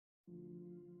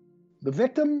The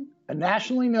victim, a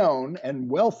nationally known and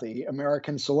wealthy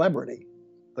American celebrity.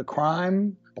 The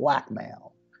crime,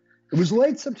 blackmail. It was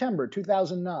late September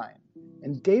 2009,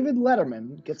 and David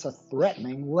Letterman gets a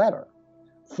threatening letter.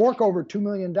 Fork over $2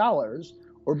 million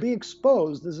or be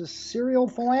exposed as a serial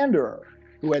philanderer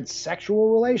who had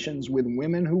sexual relations with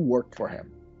women who worked for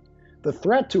him. The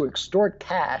threat to extort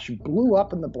cash blew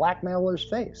up in the blackmailer's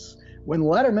face when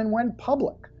Letterman went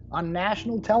public on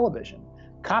national television,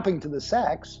 copping to the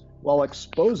sex while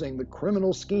exposing the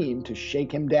criminal scheme to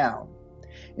shake him down.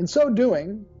 In so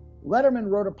doing, Letterman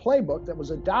wrote a playbook that was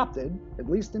adopted, at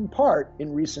least in part,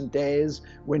 in recent days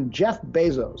when Jeff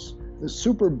Bezos, the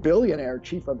super billionaire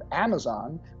chief of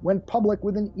Amazon, went public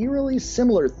with an eerily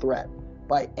similar threat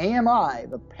by AMI,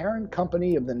 the parent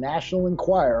company of the National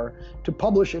Enquirer, to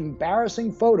publish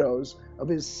embarrassing photos of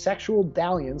his sexual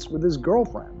dalliance with his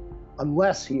girlfriend,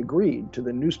 unless he agreed to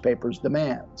the newspaper's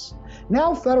demands.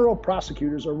 Now federal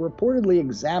prosecutors are reportedly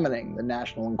examining the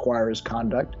National Enquirer's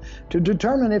conduct to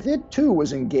determine if it too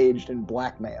was engaged in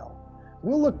blackmail.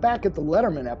 We'll look back at the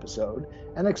Letterman episode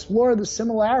and explore the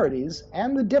similarities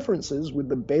and the differences with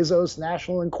the Bezos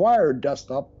National Enquirer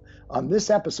dust-up on this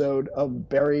episode of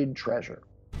Buried Treasure.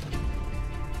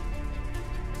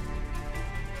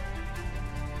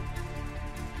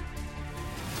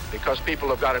 Because people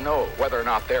have got to know whether or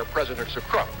not their president's a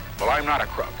crook. Well, I'm not a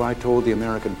crook. I told the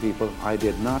American people I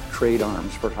did not trade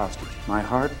arms for hostage. My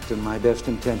heart and my best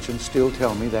intentions still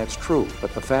tell me that's true,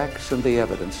 but the facts and the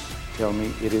evidence tell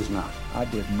me it is not. I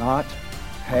did not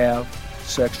have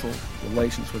sexual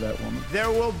relations with that woman.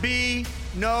 There will be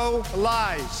no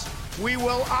lies. We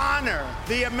will honor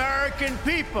the American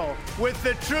people with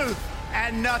the truth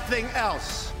and nothing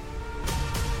else.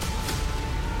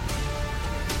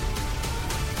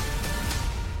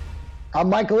 I'm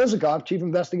Michael Isikoff, Chief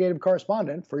Investigative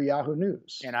Correspondent for Yahoo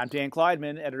News. And I'm Dan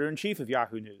Kleidman, Editor-in-Chief of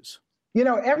Yahoo News. You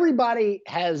know, everybody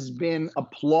has been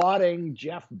applauding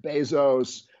Jeff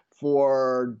Bezos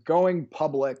for going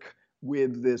public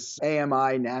with this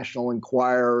AMI National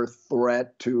Enquirer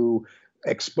threat to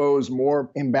expose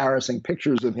more embarrassing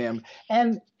pictures of him.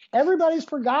 And everybody's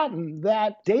forgotten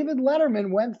that David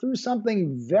Letterman went through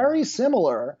something very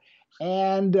similar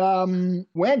and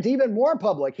went even more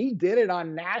public. He did it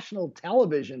on national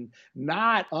television,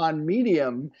 not on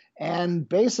Medium, and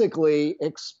basically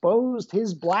exposed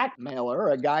his blackmailer,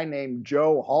 a guy named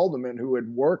Joe Haldeman, who had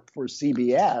worked for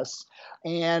CBS,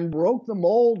 and broke the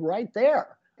mold right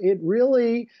there. It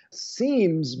really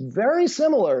seems very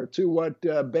similar to what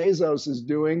Bezos is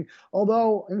doing,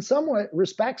 although in some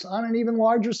respects on an even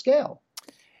larger scale.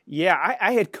 Yeah,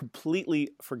 I had completely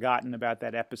forgotten about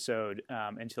that episode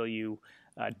until you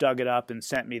dug it up and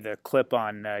sent me the clip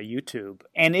on YouTube.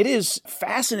 And it is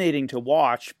fascinating to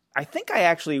watch. I think I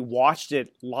actually watched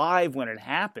it live when it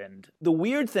happened. The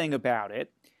weird thing about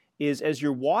it is as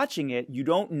you're watching it, you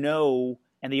don't know,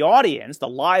 and the audience, the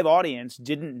live audience,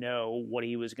 didn't know what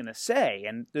he was going to say.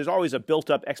 And there's always a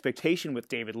built-up expectation with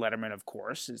David Letterman, of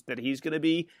course, is that he's going to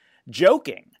be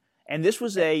joking. And this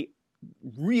was a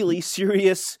really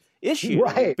serious issue,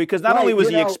 right, because not only was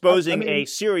he exposing a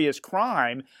serious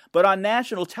crime, but on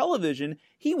national television,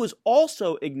 he was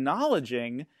also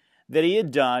acknowledging that he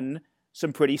had done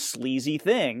some pretty sleazy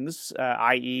things,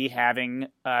 i.e. having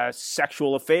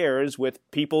sexual affairs with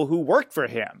people who worked for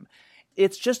him.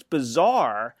 It's just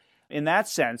bizarre in that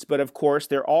sense, but of course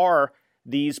there are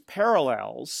these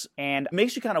parallels, and it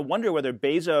makes you kind of wonder whether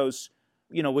Bezos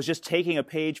was just taking a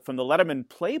page from the Letterman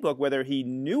playbook, whether he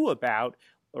knew about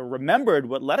or remembered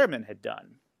what Letterman had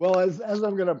done. Well, as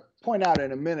I'm going to point out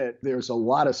in a minute, there's a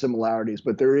lot of similarities,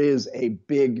 but there is a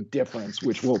big difference,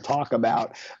 which we'll talk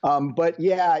about. But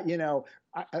yeah,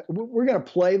 we're going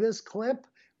to play this clip,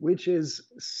 which is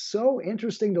so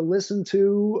interesting to listen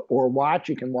to or watch.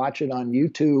 You can watch it on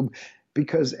YouTube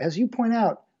because, as you point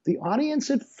out, the audience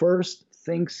at first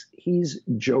thinks he's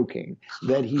joking,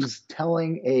 that he's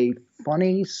telling a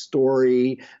funny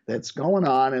story that's going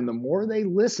on. And the more they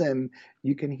listen,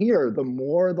 you can hear, the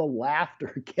more the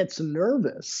laughter gets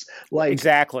nervous. Like,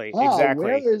 exactly.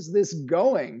 Where is this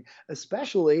going?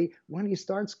 Especially when he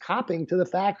starts copping to the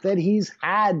fact that he's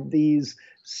had these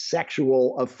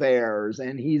sexual affairs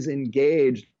and he's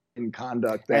engaged in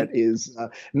conduct that is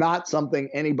not something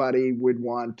anybody would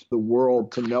want the world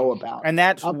to know about. And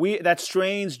that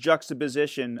strange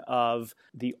juxtaposition of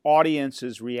the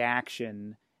audience's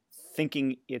reaction,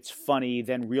 thinking it's funny,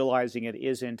 then realizing it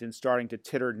isn't and starting to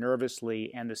titter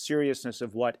nervously, and the seriousness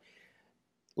of what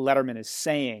Letterman is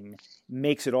saying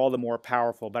makes it all the more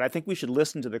powerful. But I think we should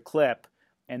listen to the clip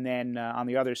and then on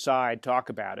the other side talk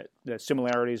about it, the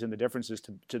similarities and the differences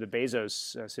to the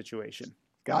Bezos situation.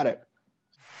 Got it.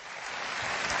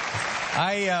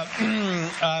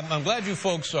 I'm glad you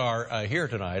folks are here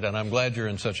tonight, and I'm glad you're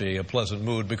in such a pleasant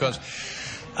mood, because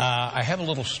I have a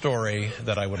little story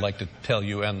that I would like to tell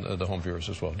you and the home viewers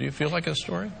as well. Do you feel like a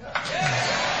story?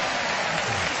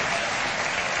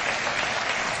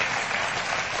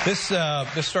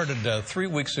 This started 3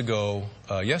 weeks ago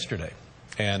yesterday,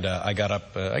 and I get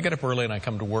up early, and I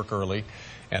come to work early,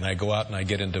 and I go out and I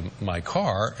get into my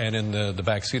car, and in the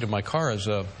back seat of my car is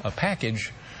a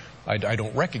package I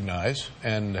don't recognize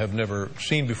and have never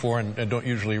seen before, and don't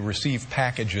usually receive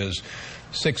packages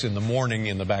 6 in the morning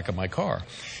in the back of my car.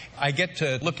 I get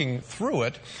to looking through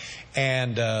it,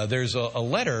 and there's a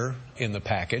letter in the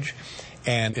package,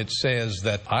 and it says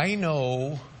that I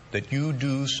know that you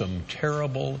do some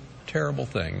terrible, terrible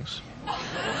things,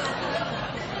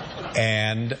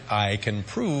 and I can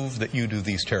prove that you do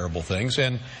these terrible things.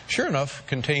 And sure enough,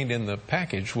 contained in the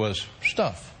package was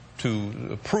stuff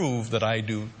to prove that I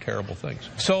do terrible things.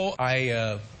 So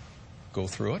I go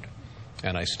through it,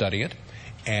 and I study it,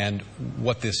 and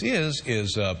what this is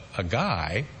a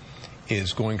guy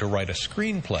is going to write a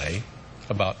screenplay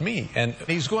about me, and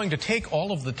he's going to take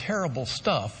all of the terrible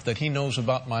stuff that he knows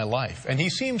about my life, and he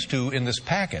seems to, in this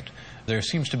packet, there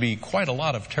seems to be quite a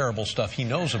lot of terrible stuff he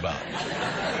knows about,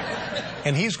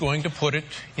 and he's going to put it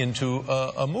into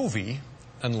a movie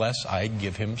unless I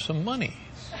give him some money.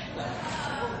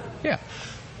 Yeah.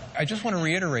 I just want to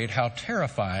reiterate how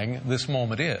terrifying this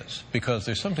moment is, because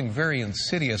there's something very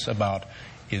insidious about,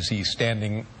 is he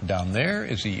standing down there?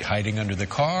 Is he hiding under the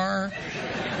car?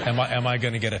 Am I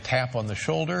going to get a tap on the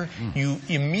shoulder? You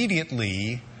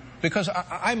immediately, because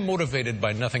I'm motivated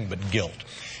by nothing but guilt.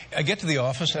 I get to the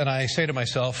office and I say to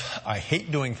myself, I hate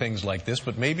doing things like this,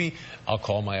 but maybe I'll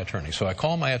call my attorney. So I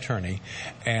call my attorney,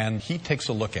 and he takes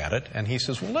a look at it, and he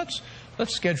says, well, let's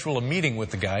schedule a meeting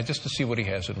with the guy just to see what he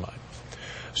has in mind.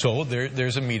 So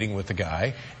there's a meeting with the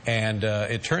guy, and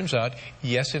it turns out,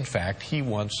 yes, in fact, he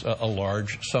wants a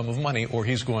large sum of money, or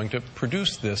he's going to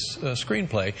produce this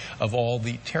screenplay of all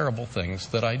the terrible things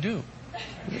that I do.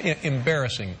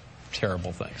 Embarrassing,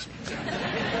 terrible things.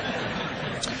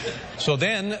 So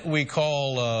then we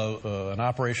call an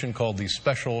operation called the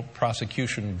Special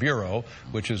Prosecution Bureau,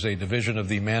 which is a division of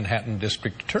the Manhattan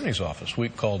District Attorney's Office. We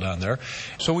called down there.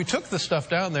 So we took the stuff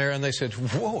down there, and they said,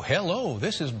 whoa, hello,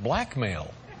 this is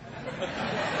blackmail.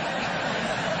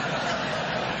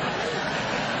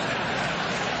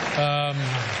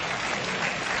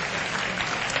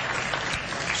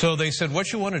 So they said,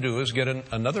 what you want to do is get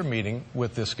another meeting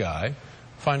with this guy,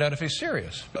 find out if he's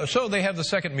serious. So they have the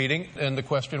second meeting, and the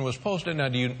question was posed, now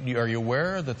are you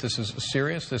aware that this is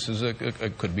serious? This is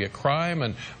could be a crime,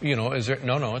 and is there?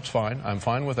 No, it's fine. I'm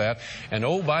fine with that. And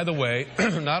oh, by the way,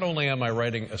 not only am I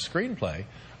writing a screenplay,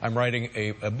 I'm writing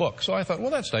a book. So I thought, well,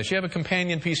 that's nice. You have a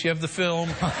companion piece, you have the film,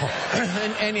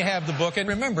 and you have the book. And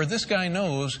remember, this guy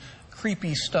knows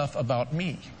creepy stuff about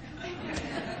me.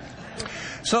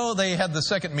 So they had the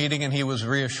second meeting, and he was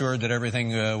reassured that everything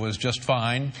was just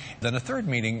fine. Then a third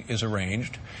meeting is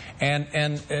arranged, and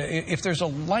if there's a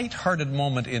light-hearted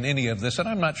moment in any of this, and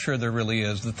I'm not sure there really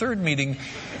is, the third meeting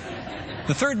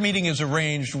is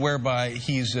arranged whereby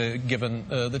he's given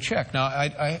the check. Now,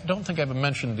 I don't think I've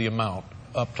mentioned the amount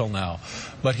up till now,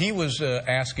 but he was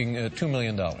asking $2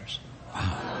 million.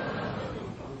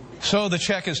 So the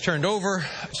check is turned over.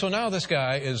 So now this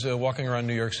guy is walking around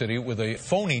New York City with a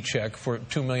phony check for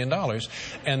 $2 million.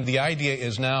 And the idea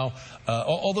is now,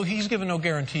 although he's given no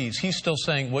guarantees, he's still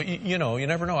saying, well, you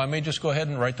never know. I may just go ahead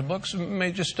and write the books,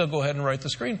 may just still go ahead and write the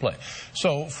screenplay.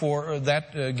 So for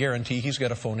that guarantee, he's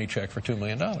got a phony check for $2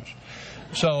 million.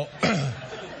 So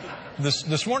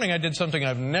this morning I did something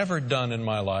I've never done in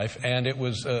my life, and it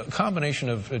was a combination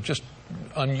of just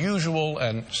unusual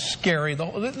and scary.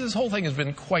 This whole thing has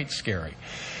been quite scary.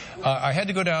 I had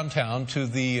to go downtown to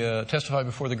testify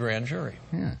before the grand jury.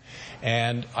 Yeah.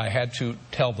 And I had to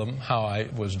tell them how I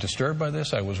was disturbed by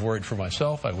this. I was worried for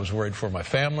myself. I was worried for my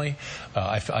family.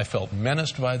 I felt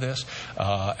menaced by this.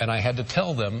 And I had to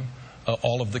tell them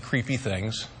all of the creepy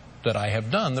things that I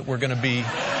have done that were going to be...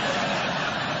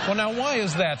 Well, now, why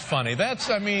is that funny?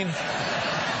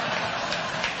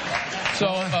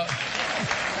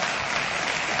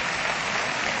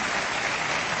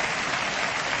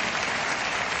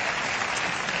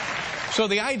 So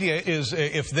the idea is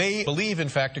if they believe, in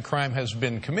fact, a crime has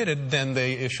been committed, then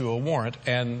they issue a warrant,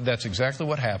 and that's exactly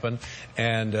what happened.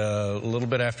 And a little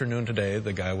bit after noon today,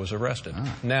 the guy was arrested.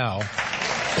 Now,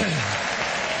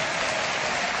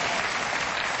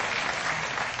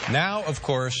 now, of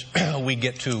course, we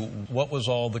get to what was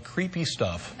all the creepy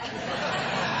stuff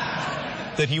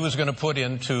that he was going to put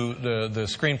into the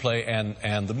screenplay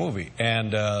and the movie.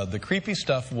 And the creepy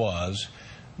stuff was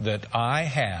that I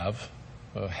have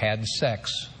had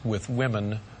sex with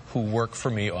women who work for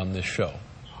me on this show.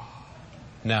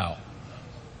 Now,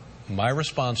 my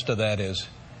response to that is,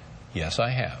 yes, I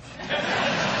have. I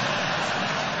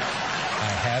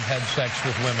have had sex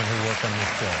with women who work on this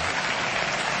show.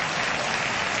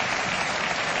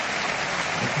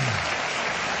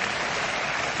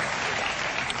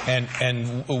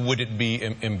 And would it be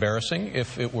embarrassing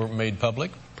if it were made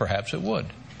public? Perhaps it would.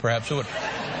 Perhaps it would.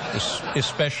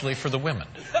 Especially for the women.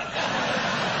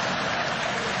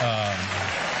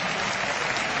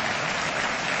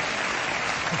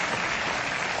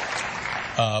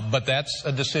 But that's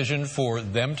a decision for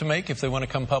them to make if they want to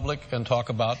come public and talk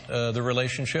about the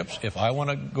relationships. If I want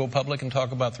to go public and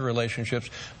talk about the relationships.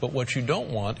 But what you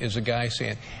don't want is a guy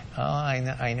saying, oh,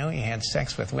 I know you had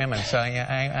sex with women, so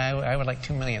I would like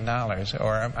 $2 million,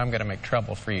 or I'm going to make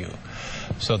trouble for you.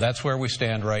 So that's where we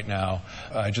stand right now.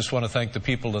 I just want to thank the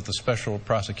people at the Special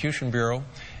Prosecution Bureau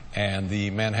and the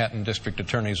Manhattan District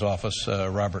Attorney's Office,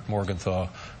 Robert Morgenthau,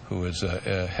 who is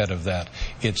head of that.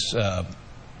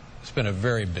 It's been a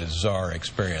very bizarre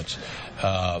experience.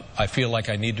 I feel like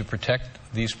I need to protect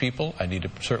these people. I need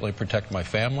to certainly protect my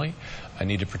family. I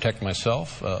need to protect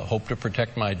myself, hope to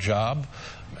protect my job,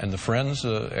 and the friends,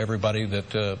 everybody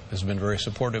that has been very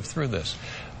supportive through this.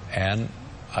 And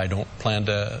I don't plan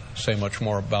to say much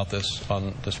more about this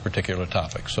on this particular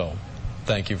topic. So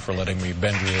thank you for letting me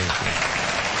bend your ears.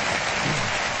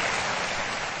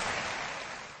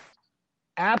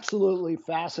 Absolutely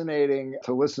fascinating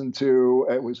to listen to.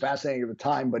 It was fascinating at the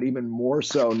time, but even more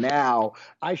so now.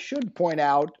 I should point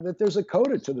out that there's a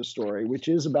coda to the story, which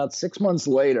is about 6 months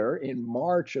later, in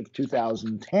March of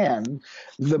 2010,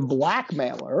 the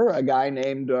blackmailer, a guy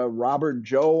named Robert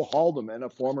Joe Haldeman, a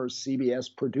former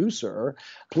CBS producer,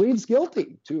 pleads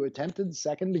guilty to attempted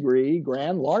second-degree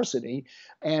grand larceny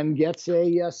and gets a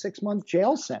 6-month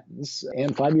jail sentence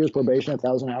and 5 years probation,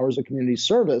 1,000 hours of community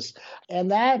service. And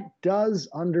that does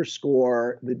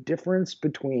underscore the difference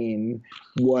between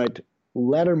what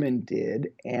Letterman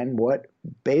did and what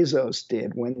Bezos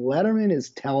did. When Letterman is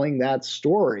telling that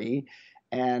story,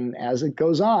 and as it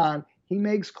goes on, he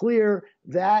makes clear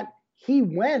that he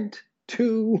went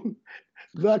to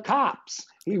the cops.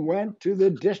 He went to the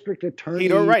district attorney.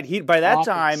 By that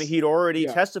time, he'd already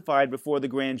testified before the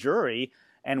grand jury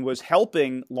and was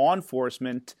helping law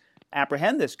enforcement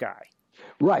apprehend this guy.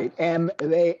 Right. And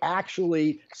they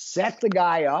actually set the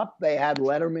guy up. They had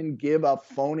Letterman give a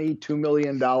phony $2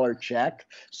 million check.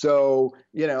 So,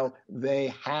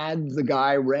 they had the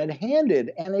guy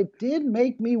red-handed. And it did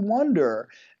make me wonder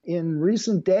in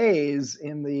recent days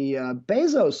in the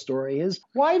Bezos story is,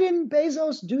 why didn't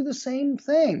Bezos do the same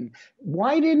thing?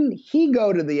 Why didn't he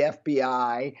go to the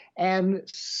FBI and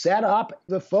set up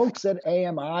the folks at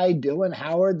AMI, Dylan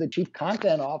Howard, the chief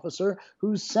content officer,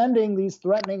 who's sending these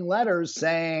threatening letters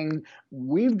saying,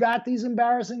 we've got these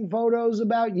embarrassing photos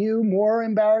about you, more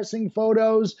embarrassing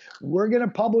photos. We're going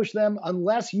to publish them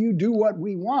unless you do what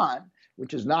we want,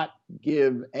 which is not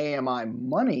give AMI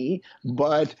money,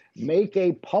 but make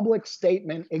a public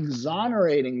statement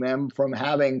exonerating them from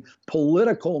having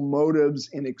political motives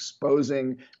in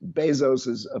exposing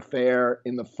Bezos's affair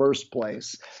in the first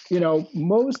place.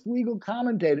 Most legal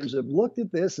commentators have looked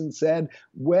at this and said,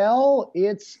 well,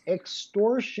 it's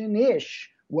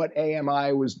extortion-ish what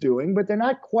AMI was doing, but they're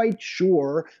not quite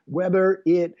sure whether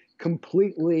it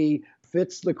completely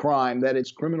fits the crime, that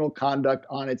it's criminal conduct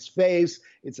on its face.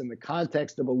 It's in the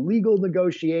context of a legal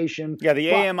negotiation. Yeah,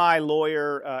 the AMI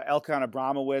lawyer, Elkan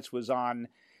Abramowitz, was on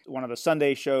one of the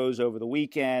Sunday shows over the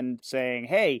weekend saying,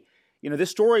 hey,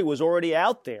 this story was already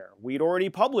out there. We'd already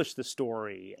published the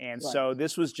story. And so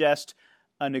this was just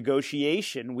a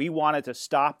negotiation. We wanted to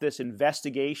stop this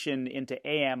investigation into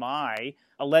AMI,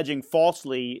 alleging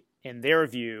falsely, in their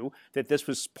view, that this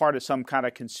was part of some kind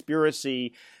of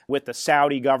conspiracy with the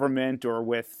Saudi government or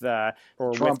with Trump,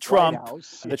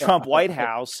 the Trump White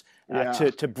House,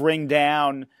 to bring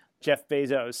down Jeff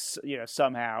Bezos,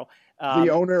 somehow. The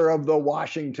owner of the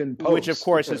Washington Post. Which, of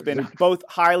course, has been both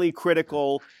highly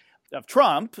critical of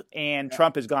Trump, and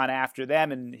Trump has gone after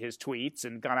them in his tweets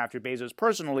and gone after Bezos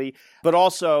personally, but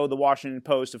also the Washington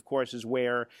Post, of course, is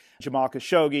where Jamal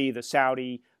Khashoggi, the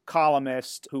Saudi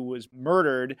columnist who was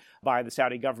murdered by the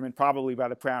Saudi government, probably by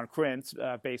the Crown Prince,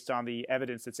 based on the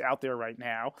evidence that's out there right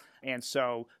now. And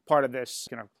so part of this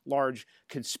large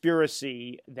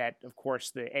conspiracy that, of course,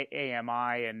 the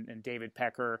AMI and David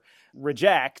Pecker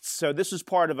rejects. So this was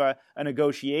part of a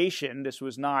negotiation. This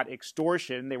was not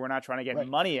extortion. They were not trying to get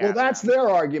money out of Well, that's them. Their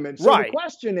argument. So the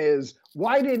question is,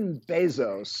 why didn't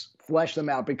Bezos, flesh them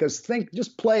out, because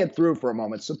just play it through for a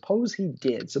moment. Suppose he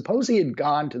did. Suppose he had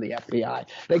gone to the FBI.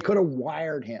 They could have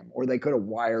wired him, or they could have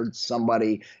wired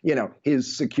somebody,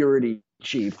 his security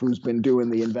chief who's been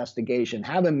doing the investigation,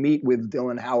 have him meet with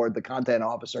Dylan Howard, the content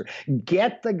officer,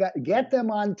 get them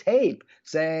on tape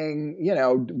saying,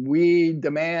 we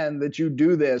demand that you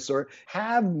do this, or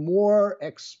have more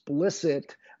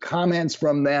explicit comments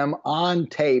from them on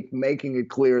tape, making it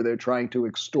clear they're trying to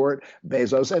extort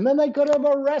Bezos. And then they could have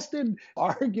arrested,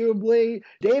 arguably,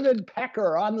 David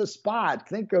Pecker on the spot.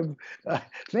 Think of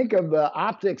the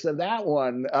optics of that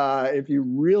one if you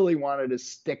really wanted to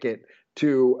stick it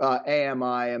to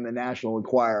AMI and the National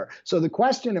Enquirer. So the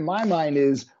question in my mind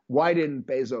is, why didn't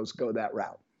Bezos go that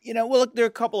route? Well, look, there are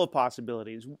a couple of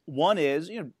possibilities. One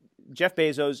is, Jeff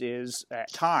Bezos is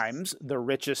at times the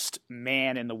richest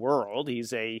man in the world. He's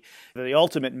the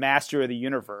ultimate master of the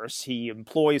universe. He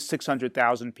employs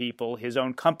 600,000 people. His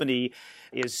own company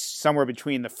is somewhere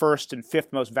between the first and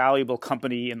fifth most valuable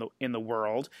company in the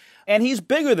world. And he's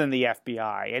bigger than the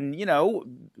FBI. And,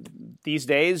 these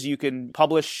days you can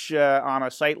publish on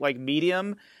a site like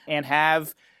Medium and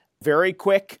have very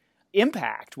quick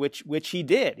impact, which he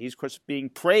did. He's, of course, being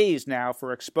praised now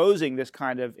for exposing this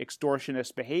kind of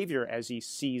extortionist behavior as he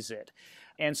sees it.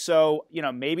 And so,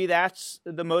 maybe that's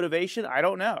the motivation. I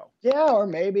don't know. Yeah, or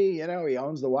maybe, he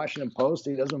owns the Washington Post.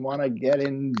 He doesn't want to get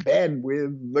in bed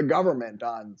with the government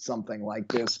on something like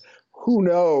this. Who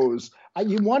knows?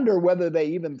 You wonder whether they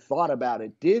even thought about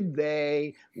it. Did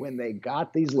they, when they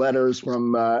got these letters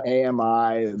from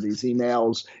AMI, these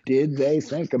emails, did they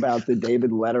think about the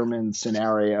David Letterman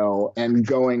scenario and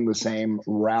going the same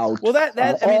route? Well, that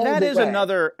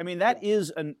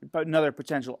is another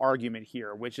potential argument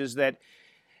here, which is that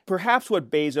perhaps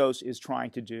what Bezos is trying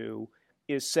to do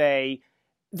is say,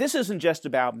 this isn't just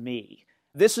about me.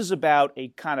 This is about a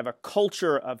kind of a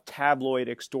culture of tabloid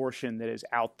extortion that is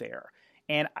out there.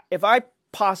 And if I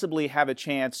possibly have a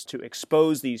chance to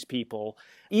expose these people,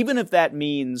 even if that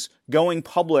means going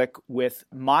public with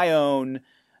my own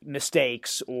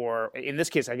mistakes, or in this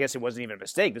case, I guess it wasn't even a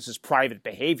mistake. This is private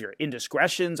behavior,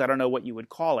 indiscretions, I don't know what you would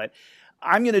call it.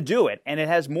 I'm going to do it. And it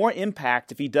has more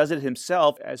impact if he does it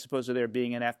himself as opposed to there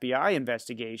being an FBI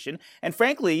investigation. And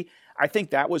frankly, I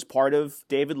think that was part of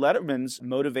David Letterman's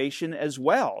motivation as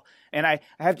well. And I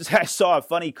have to say, I saw a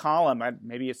funny column.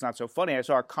 Maybe it's not so funny. I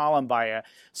saw a column by a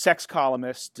sex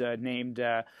columnist named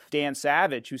Dan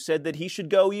Savage, who said that he should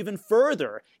go even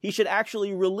further. He should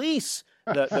actually release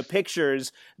the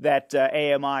pictures that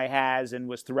AMI has and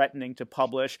was threatening to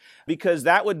publish, because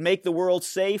that would make the world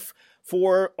safe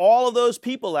for all of those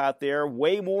people out there,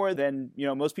 way more than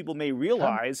most people may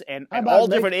realize, and all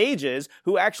different ages,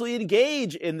 who actually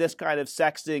engage in this kind of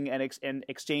sexting and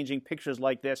exchanging pictures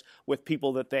like this with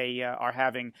people that they are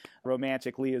having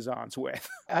romantic liaisons with.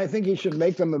 I think he should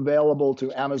make them available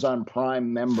to Amazon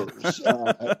Prime members. You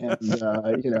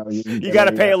got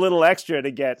to pay a little extra to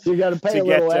get. You got to pay a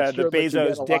little extra, the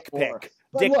Bezos dick pic.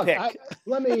 Dick pic.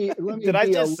 Let me. Did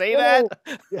I just say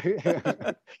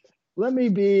that? Let me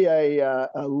be a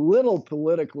little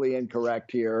politically incorrect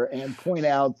here and point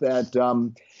out that,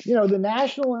 the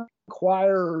National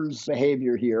Enquirer's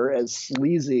behavior here, as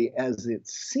sleazy as it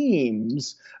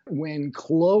seems, when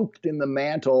cloaked in the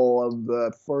mantle of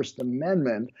the First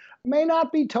Amendment, may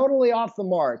not be totally off the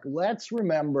mark. Let's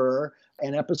remember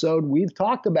an episode we've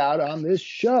talked about on this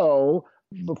show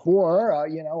before.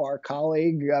 Our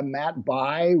colleague Matt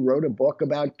Bai wrote a book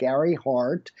about Gary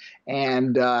Hart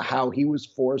and how he was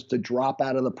forced to drop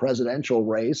out of the presidential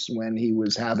race when he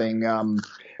was having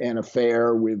an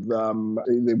affair with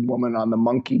the woman on the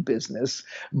monkey business.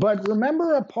 But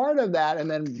remember a part of that, and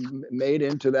then made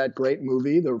into that great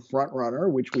movie, The Front Runner,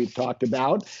 which we've talked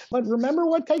about. But remember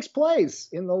what takes place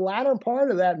in the latter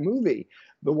part of that movie.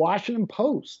 The Washington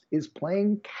Post is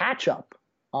playing catch up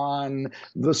on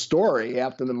the story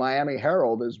after the Miami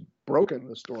Herald has broken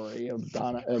the story of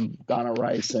Donna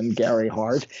Rice and Gary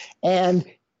Hart. And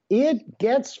it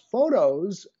gets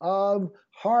photos of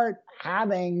Hart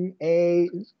having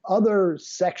other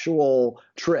sexual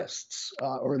trysts,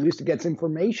 or at least it gets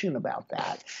information about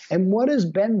that. And what does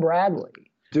Ben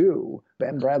Bradley do?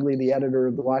 Ben Bradley, the editor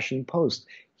of the Washington Post,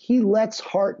 he lets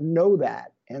Hart know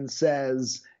that and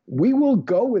says, we will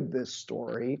go with this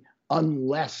story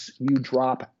unless you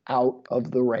drop out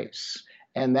of the race.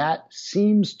 And that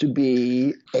seems to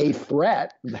be a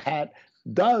threat that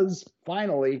does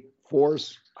finally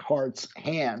force Hart's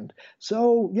hand.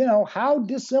 So, how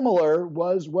dissimilar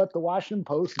was what the Washington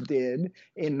Post did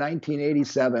in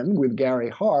 1987 with Gary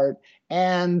Hart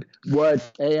and what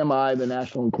AMI, the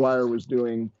National Enquirer, was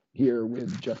doing here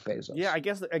with Jeff Bezos. Yeah, I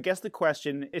guess the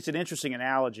question, it's an interesting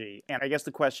analogy, and I guess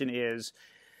the question is,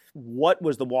 what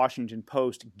was the Washington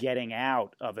Post getting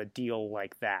out of a deal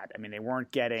like that? I mean, they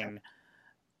weren't getting...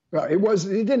 Well, it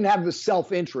didn't have the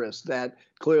self-interest that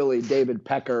clearly David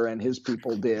Pecker and his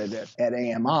people did at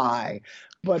AMI,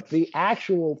 but the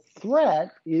actual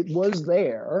threat, it was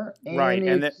there, and right,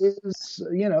 and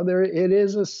it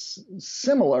is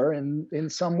similar in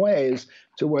some ways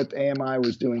to what AMI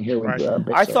was doing here with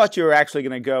Bezos. I thought you were actually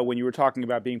going to go, when you were talking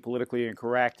about being politically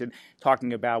incorrect and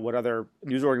talking about what other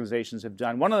news organizations have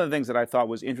done. One of the things that I thought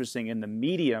was interesting in the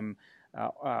Medium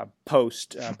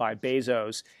post by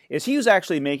Bezos is he was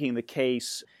actually making the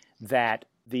case that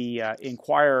the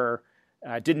Inquirer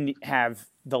didn't have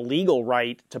the legal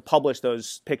right to publish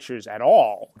those pictures at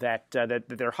all, that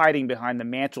they're hiding behind the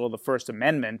mantle of the First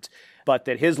Amendment, but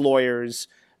that his lawyers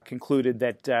concluded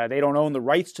that they don't own the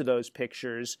rights to those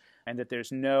pictures and that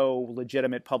there's no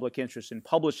legitimate public interest in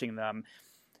publishing them.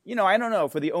 You know, I don't know,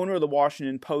 for the owner of the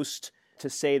Washington Post to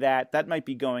say that might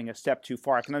be going a step too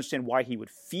far. I can understand why he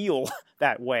would feel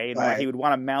that way and why he would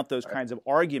want to mount those kinds of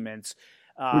arguments.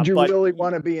 Would you really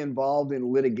want to be involved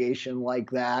in litigation like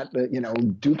that,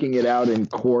 duking it out in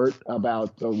court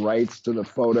about the rights to the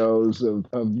photos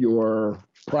of your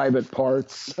private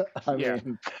parts? I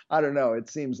mean, I don't know. It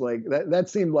seems like that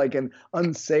seemed like an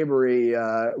unsavory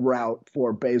route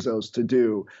for Bezos to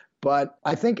do. But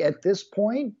I think at this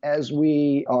point, as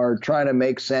we are trying to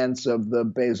make sense of the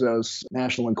Bezos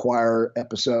National Enquirer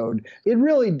episode, it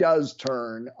really does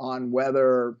turn on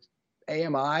whether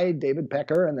AMI, David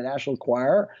Pecker, and the National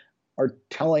Enquirer are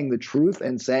telling the truth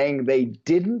and saying they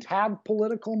didn't have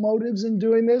political motives in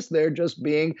doing this. They're just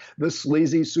being the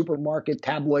sleazy supermarket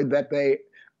tabloid that they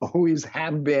always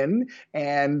have been,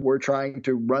 and we're trying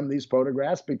to run these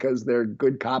photographs because they're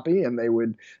good copy and they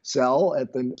would sell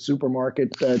at the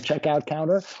supermarket checkout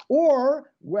counter, or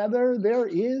whether there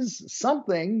is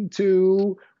something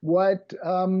to what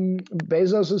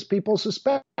Bezos's people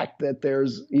suspect, that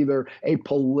there's either a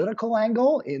political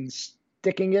angle in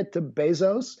sticking it to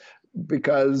Bezos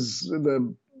because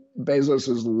the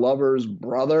Bezos's lover's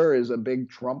brother is a big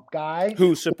Trump guy,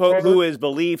 who is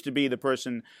believed to be the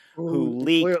person who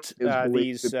leaked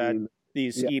these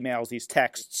emails, these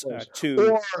texts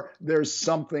to. Or there's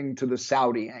something to the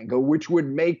Saudi angle, which would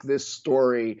make this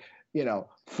story,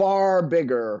 far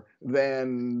bigger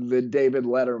than the David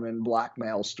Letterman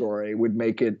blackmail story, would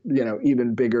make it,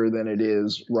 even bigger than it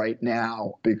is right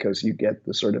now, because you get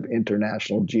the sort of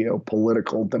international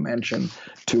geopolitical dimension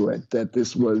to it, that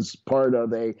this was part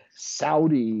of a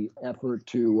Saudi effort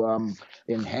to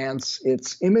enhance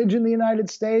its image in the United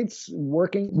States,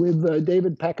 working with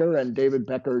David Pecker, and David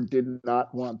Pecker did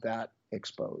not want that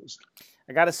exposed.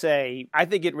 I got to say, I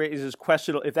think it raises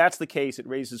questionable, if that's the case, it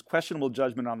raises questionable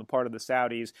judgment on the part of the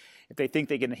Saudis if they think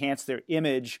they can enhance their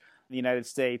image in the United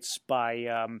States by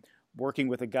working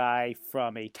with a guy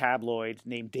from a tabloid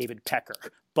named David Pecker.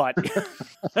 But,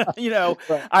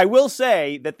 I will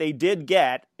say that they did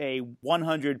get a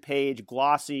 100-page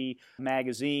glossy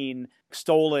magazine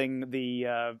extolling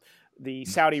the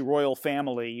Saudi royal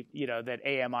family, that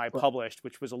AMI published,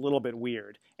 which was a little bit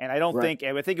weird. And I think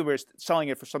it was selling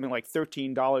it for something like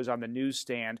 $13 on the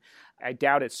newsstand. I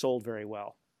doubt it sold very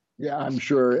well. Yeah, I'm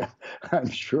sure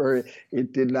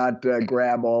it did not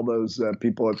grab all those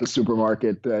people at the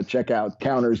supermarket checkout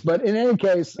counters. But in any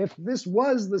case, if this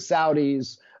was the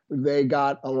Saudis, they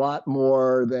got a lot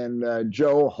more than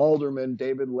Joe Halderman,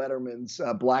 David Letterman's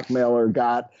blackmailer,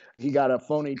 got. He got a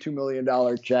phony $2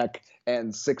 million check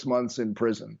and 6 months in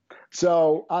prison.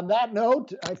 So on that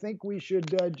note, I think we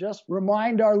should just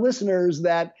remind our listeners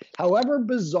that however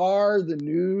bizarre the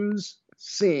news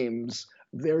seems,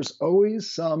 there's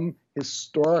always some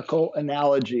historical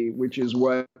analogy, which is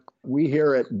what we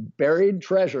here at Buried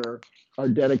Treasure are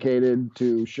dedicated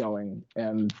to showing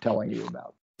and telling you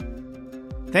about.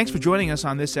 Thanks for joining us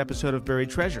on this episode of Buried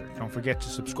Treasure. Don't forget to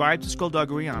subscribe to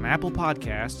Skullduggery on Apple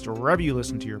Podcasts or wherever you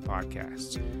listen to your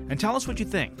podcasts. And tell us what you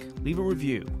think. Leave a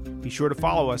review. Be sure to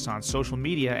follow us on social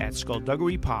media at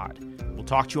Skullduggery Pod. We'll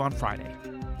talk to you on Friday.